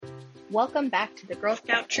Welcome back to the Girl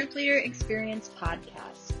Scout Troop Leader Experience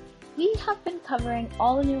podcast. We have been covering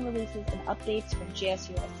all the new releases and updates from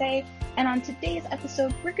GSUSA, and on today's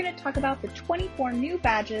episode, we're going to talk about the 24 new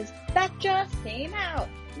badges that just came out.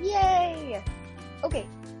 Yay! Okay,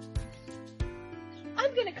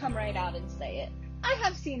 I'm going to come right out and say it. I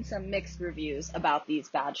have seen some mixed reviews about these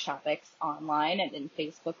badge topics online and in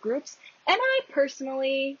Facebook groups, and I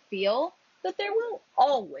personally feel that there will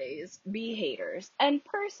always be haters. And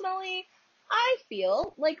personally, I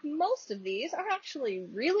feel like most of these are actually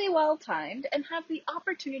really well timed and have the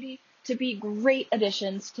opportunity to be great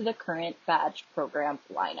additions to the current badge program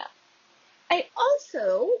lineup. I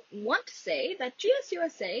also want to say that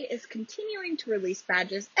GSUSA is continuing to release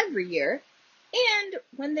badges every year, and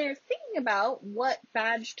when they're thinking about what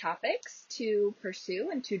badge topics to pursue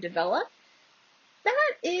and to develop,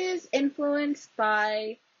 that is influenced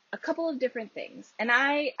by a couple of different things. And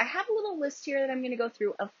I have a little list here that I'm going to go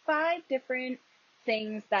through of 5 different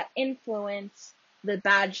things that influence the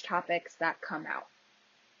badge topics that come out.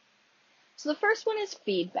 So the first one is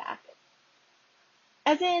feedback.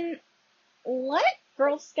 As in, let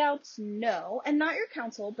Girl Scouts know, and not your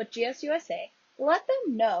council, but GSUSA, let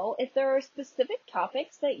them know if there are specific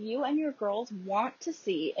topics that you and your girls want to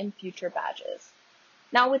see in future badges.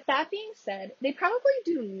 Now, with that being said, they probably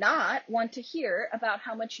do not want to hear about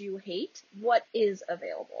how much you hate what is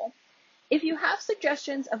available. If you have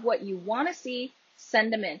suggestions of what you want to see,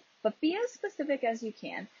 send them in, but be as specific as you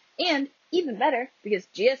can. And even better, because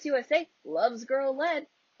GSUSA loves girl-led,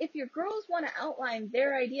 if your girls want to outline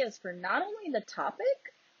their ideas for not only the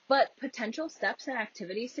topic, but potential steps and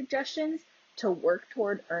activity suggestions to work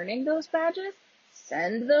toward earning those badges,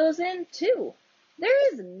 send those in too.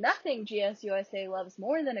 There is nothing GSUSA loves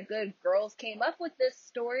more than a good girls came up with this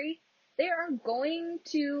story. They are going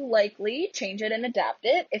to likely change it and adapt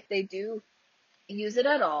it if they do use it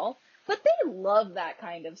at all, but they love that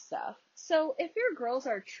kind of stuff. So if your girls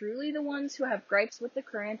are truly the ones who have gripes with the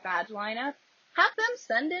current badge lineup, have them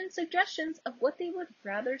send in suggestions of what they would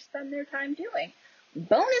rather spend their time doing.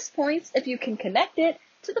 Bonus points if you can connect it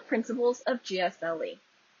to the principles of GSLE.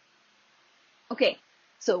 Okay,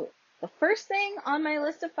 so the first thing on my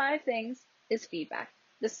list of 5 things is feedback.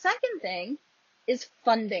 The second thing is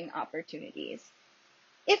funding opportunities.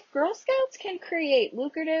 If Girl Scouts can create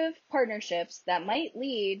lucrative partnerships that might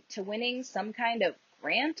lead to winning some kind of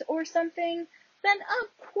grant or something, then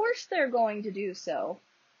of course they're going to do so.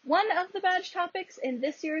 One of the badge topics in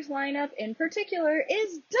this year's lineup in particular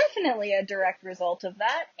is definitely a direct result of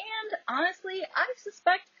that, and honestly, I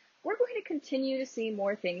suspect we're going to continue to see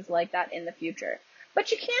more things like that in the future. But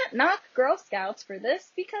you can't knock Girl Scouts for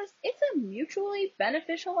this because it's a mutually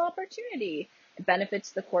beneficial opportunity. It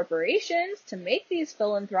benefits the corporations to make these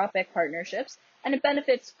philanthropic partnerships, and it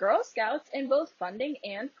benefits Girl Scouts in both funding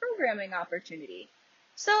and programming opportunity.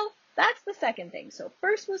 So that's the second thing. So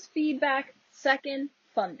first was feedback, second,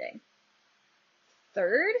 funding.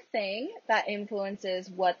 Third thing that influences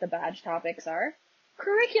what the badge topics are,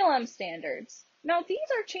 curriculum standards. Now, these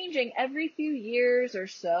are changing every few years or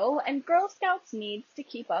so, and Girl Scouts needs to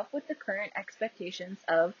keep up with the current expectations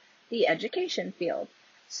of the education field.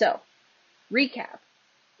 So, recap,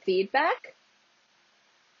 feedback,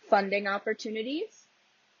 funding opportunities,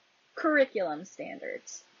 curriculum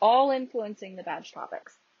standards, all influencing the badge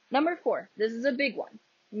topics. Number 4, this is a big one,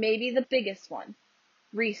 maybe the biggest one,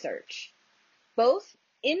 research. Both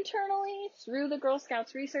internally through the Girl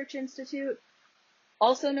Scouts Research Institute,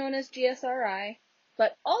 also known as GSRI,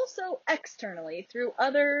 but also externally through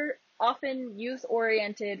other, often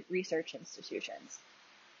youth-oriented research institutions.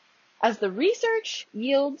 As the research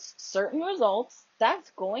yields certain results, that's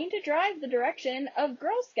going to drive the direction of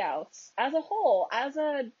Girl Scouts as a whole, as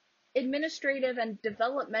an administrative and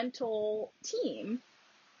developmental team.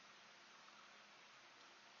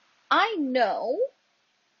 I know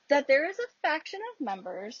that there is a faction of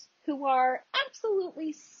members who are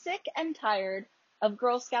absolutely sick and tired of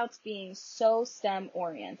Girl Scouts being so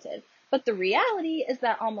STEM-oriented. But the reality is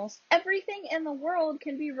that almost everything in the world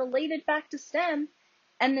can be related back to STEM,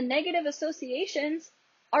 and the negative associations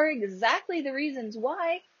are exactly the reasons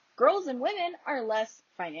why girls and women are less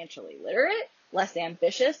financially literate, less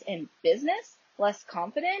ambitious in business, less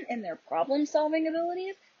confident in their problem-solving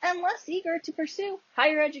abilities, and less eager to pursue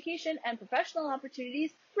higher education and professional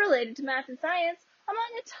opportunities related to math and science,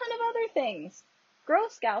 among a ton of other things. Girl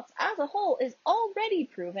Scouts as a whole is already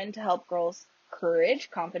proven to help girls'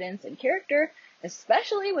 courage, confidence, and character,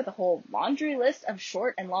 especially with a whole laundry list of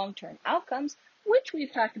short and long-term outcomes, which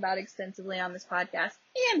we've talked about extensively on this podcast,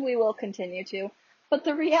 and we will continue to. But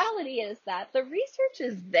the reality is that the research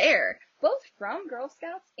is there, both from Girl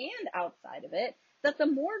Scouts and outside of it, that the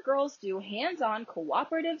more girls do hands-on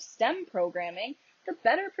cooperative STEM programming, the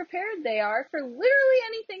better prepared they are for literally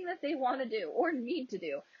anything that they want to do or need to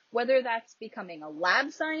do, whether that's becoming a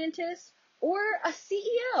lab scientist or a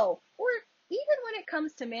CEO, or even when it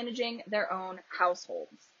comes to managing their own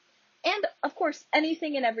households. And of course,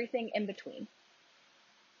 anything and everything in between.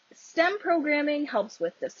 STEM programming helps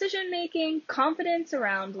with decision making, confidence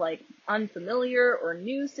around like unfamiliar or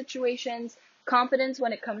new situations, confidence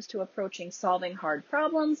when it comes to approaching solving hard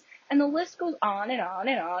problems, and the list goes on and on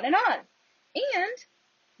and on and on. And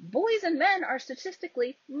boys and men are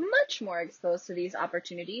statistically much more exposed to these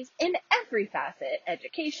opportunities in every facet: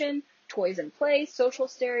 education, toys and play, social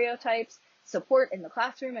stereotypes, support in the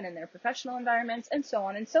classroom and in their professional environments, and so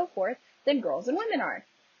on and so forth, than girls and women are.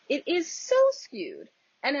 It is so skewed,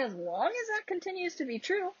 and as long as that continues to be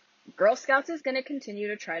true, Girl Scouts is going to continue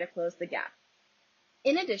to try to close the gap.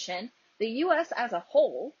 In addition, the US as a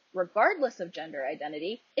whole, regardless of gender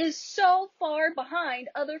identity, is so far behind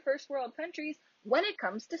other first world countries when it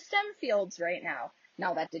comes to STEM fields right now.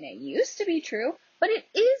 Now, that didn't used to be true, but it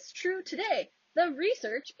is true today. The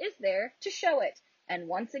research is there to show it. And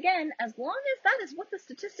once again, as long as that is what the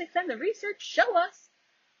statistics and the research show us,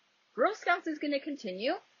 Girl Scouts is going to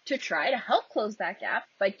continue to try to help close that gap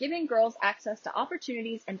by giving girls access to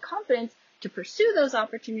opportunities and confidence to pursue those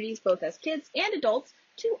opportunities both as kids and adults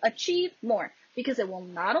to achieve more, because it will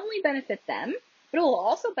not only benefit them, but it will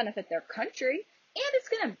also benefit their country, and it's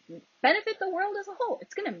going to benefit the world as a whole.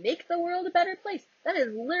 It's going to make the world a better place. That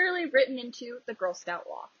is literally written into the Girl Scout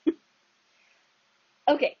law.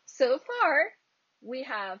 Okay, so far we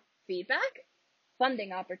have feedback,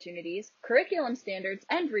 funding opportunities, curriculum standards,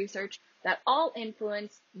 and research that all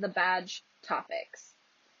influence the badge topics.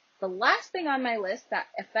 The last thing on my list that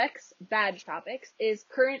affects badge topics is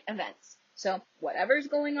current events. So whatever's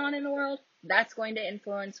going on in the world, that's going to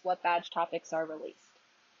influence what badge topics are released.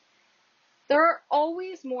 There are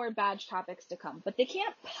always more badge topics to come, but they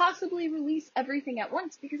can't possibly release everything at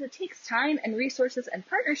once because it takes time and resources and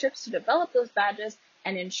partnerships to develop those badges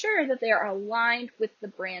and ensure that they are aligned with the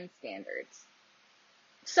brand standards.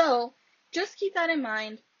 So just keep that in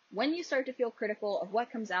mind when you start to feel critical of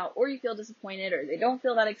what comes out, or you feel disappointed, or they don't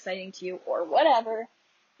feel that exciting to you, or whatever,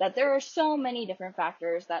 that there are so many different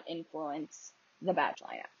factors that influence the badge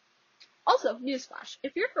lineup. Also, newsflash,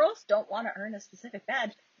 if your girls don't want to earn a specific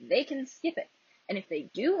badge, they can skip it. And if they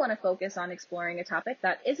do want to focus on exploring a topic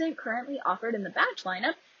that isn't currently offered in the badge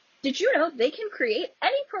lineup, did you know they can create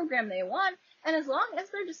any program they want, and as long as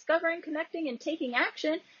they're discovering, connecting, and taking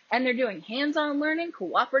action, and they're doing hands-on learning,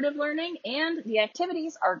 cooperative learning, and the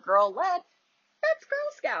activities are girl-led, that's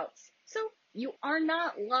Girl Scouts. So you are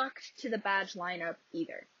not locked to the badge lineup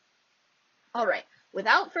either. All right,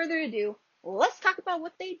 without further ado, let's talk about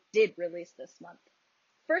what they did release this month.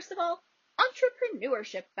 First of all,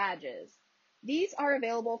 entrepreneurship badges. These are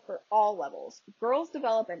available for all levels. Girls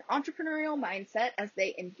develop an entrepreneurial mindset as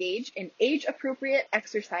they engage in age-appropriate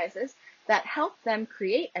exercises that help them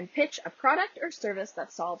create and pitch a product or service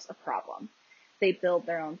that solves a problem. They build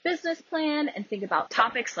their own business plan and think about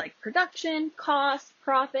topics like production, cost,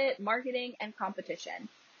 profit, marketing, and competition.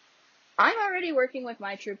 I'm already working with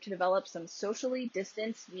my troop to develop some socially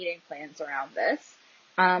distanced meeting plans around this.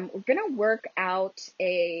 We're going to work out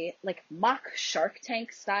a mock Shark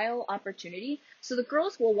Tank style opportunity. So the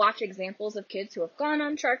girls will watch examples of kids who have gone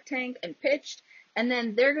on Shark Tank and pitched, and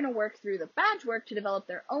then they're going to work through the badge work to develop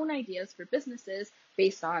their own ideas for businesses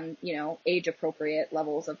based on, age appropriate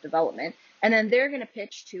levels of development. And then they're going to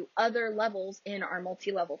pitch to other levels in our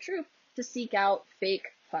multi-level troop to seek out fake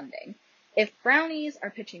funding. If brownies are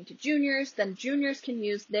pitching to juniors, then juniors can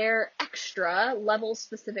use their extra level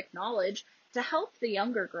specific knowledge to help the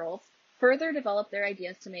younger girls further develop their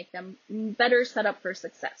ideas to make them better set up for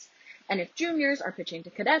success. And if juniors are pitching to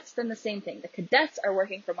cadets, then the same thing. The cadets are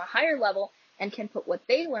working from a higher level and can put what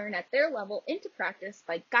they learn at their level into practice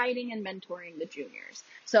by guiding and mentoring the juniors.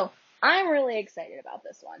 So I'm really excited about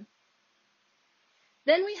this one.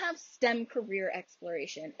 Then we have STEM career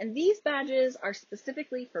exploration, and these badges are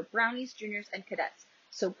specifically for brownies, juniors, and cadets,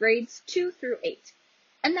 so grades 2 through 8.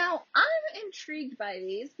 And now I'm intrigued by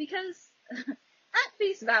these because at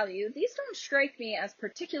face value, these don't strike me as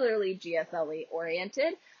particularly GSLE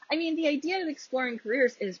oriented. I mean, the idea of exploring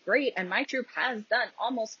careers is great, and my troop has done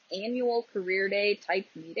almost annual career day type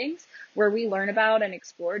meetings where we learn about and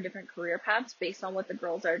explore different career paths based on what the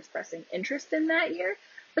girls are expressing interest in that year.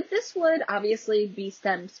 But this would obviously be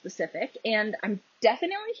STEM specific, and I'm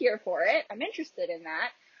definitely here for it. I'm interested in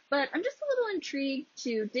that, but I'm just a little intrigued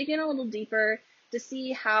to dig in a little deeper to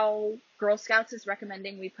see how Girl Scouts is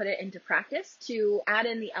recommending we put it into practice to add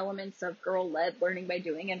in the elements of girl-led learning by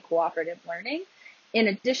doing and cooperative learning. in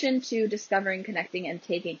addition to discovering, connecting, and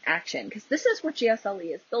taking action, because this is what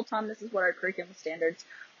GSLE is built on. This is what our curriculum standards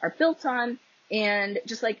are built on. And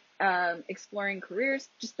just like exploring careers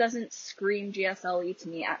just doesn't scream GSLE to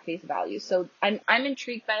me at face value. So I'm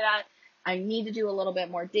intrigued by that. I need to do a little bit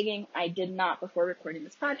more digging. I did not before recording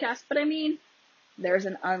this podcast, but I mean, there's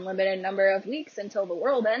an unlimited number of weeks until the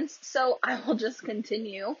world ends. So I will just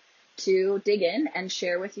continue to dig in and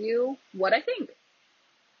share with you what I think.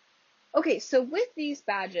 Okay, so with these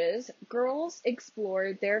badges, girls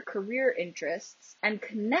explore their career interests and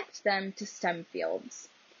connect them to STEM fields.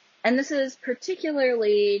 And this is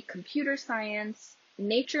particularly computer science,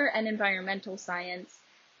 nature and environmental science,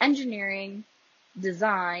 engineering,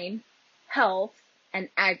 design, health, and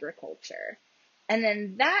agriculture. And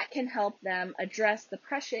then that can help them address the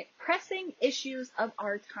pressing issues of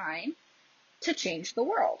our time to change the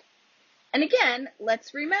world. And again,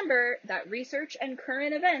 let's remember that research and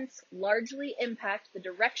current events largely impact the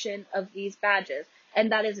direction of these badges,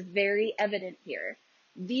 and that is very evident here.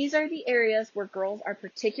 These are the areas where girls are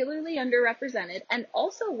particularly underrepresented, and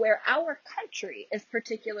also where our country is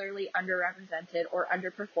particularly underrepresented or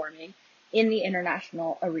underperforming in the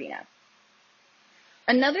international arena.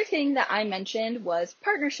 Another thing that I mentioned was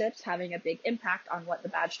partnerships having a big impact on what the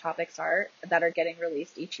badge topics are that are getting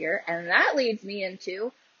released each year, and that leads me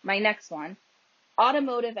into my next one,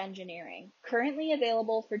 automotive engineering, currently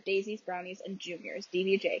available for daisies, brownies, and juniors,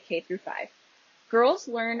 DVJ, K through 5. Girls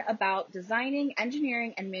learn about designing,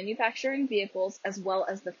 engineering, and manufacturing vehicles as well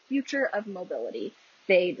as the future of mobility.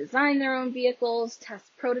 They design their own vehicles, test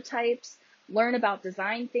prototypes, learn about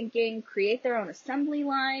design thinking, create their own assembly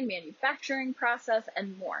line, manufacturing process,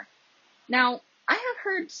 and more. Now, I have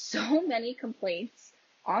heard so many complaints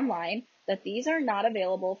online that these are not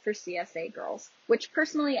available for CSA girls, which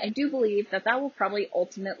personally I do believe that will probably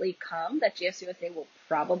ultimately come, that GSUSA will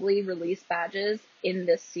probably release badges in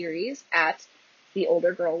this series at the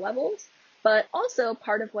older girl levels. But also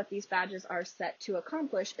part of what these badges are set to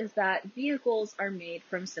accomplish is that vehicles are made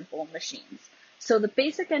from simple machines. So the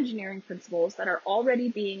basic engineering principles that are already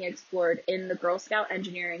being explored in the Girl Scout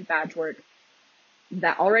engineering badge work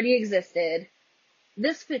that already existed,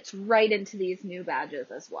 this fits right into these new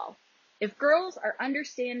badges as well. If girls are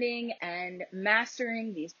understanding and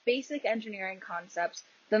mastering these basic engineering concepts,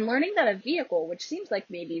 then learning that a vehicle, which seems like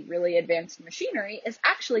maybe really advanced machinery, is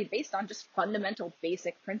actually based on just fundamental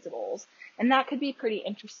basic principles. And that could be pretty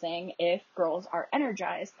interesting if girls are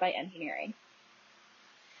energized by engineering.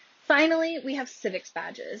 Finally, we have civics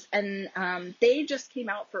badges, and they just came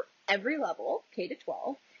out for every level, K to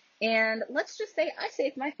 12. And let's just say I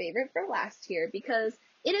saved my favorite for last here because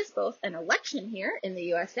it is both an election here in the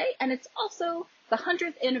USA and it's also the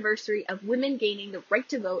 100th anniversary of women gaining the right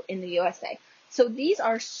to vote in the USA. So these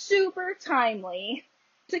are super timely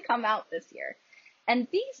to come out this year. And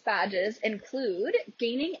these badges include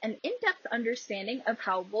gaining an in-depth understanding of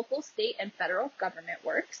how local, state, and federal government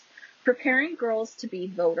works, preparing girls to be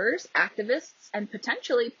voters, activists, and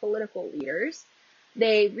potentially political leaders.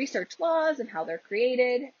 They research laws and how they're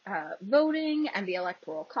created, voting and the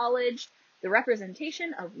Electoral College, the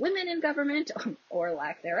representation of women in government, or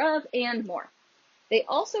lack thereof, and more. They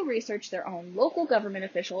also research their own local government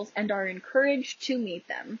officials and are encouraged to meet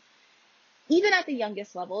them. Even at the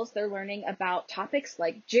youngest levels, they're learning about topics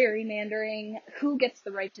like gerrymandering, who gets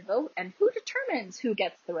the right to vote, and who determines who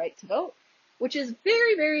gets the right to vote, which is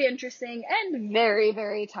very, very interesting and very,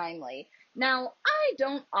 very timely. Now, I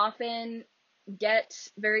don't often get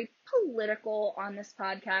very political on this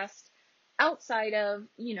podcast outside of,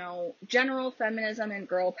 general feminism and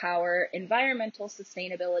girl power, environmental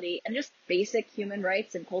sustainability, and just basic human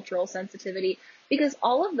rights and cultural sensitivity, because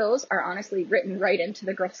all of those are honestly written right into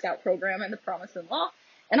the Girl Scout program and the Promise in Law,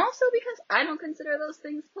 and also because I don't consider those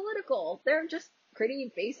things political. They're just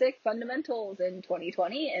pretty basic fundamentals in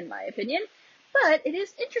 2020, in my opinion. But it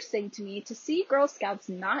is interesting to me to see Girl Scouts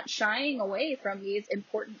not shying away from these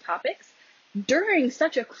important topics during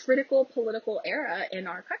such a critical political era in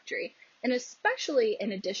our country, and especially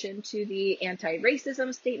in addition to the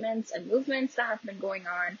anti-racism statements and movements that have been going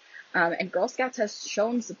on. And Girl Scouts has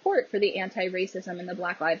shown support for the anti-racism and the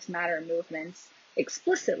Black Lives Matter movements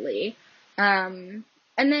explicitly. And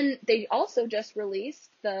then they also just released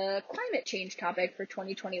the climate change topic for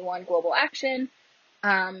 2021 Global Action.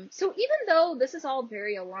 So even though this is all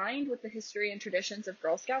very aligned with the history and traditions of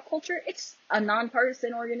Girl Scout culture, it's a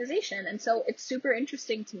nonpartisan organization. And so it's super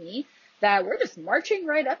interesting to me that we're just marching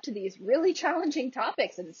right up to these really challenging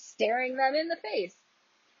topics and staring them in the face.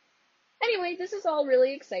 Anyway, this is all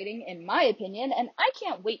really exciting in my opinion, and I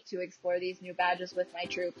can't wait to explore these new badges with my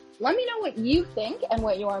troop. Let me know what you think and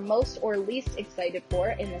what you are most or least excited for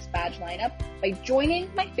in this badge lineup by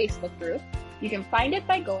joining my Facebook group. You can find it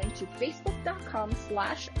by going to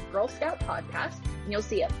facebook.com/Girl Scout Podcast, and you'll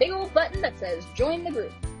see a big old button that says join the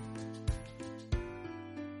group.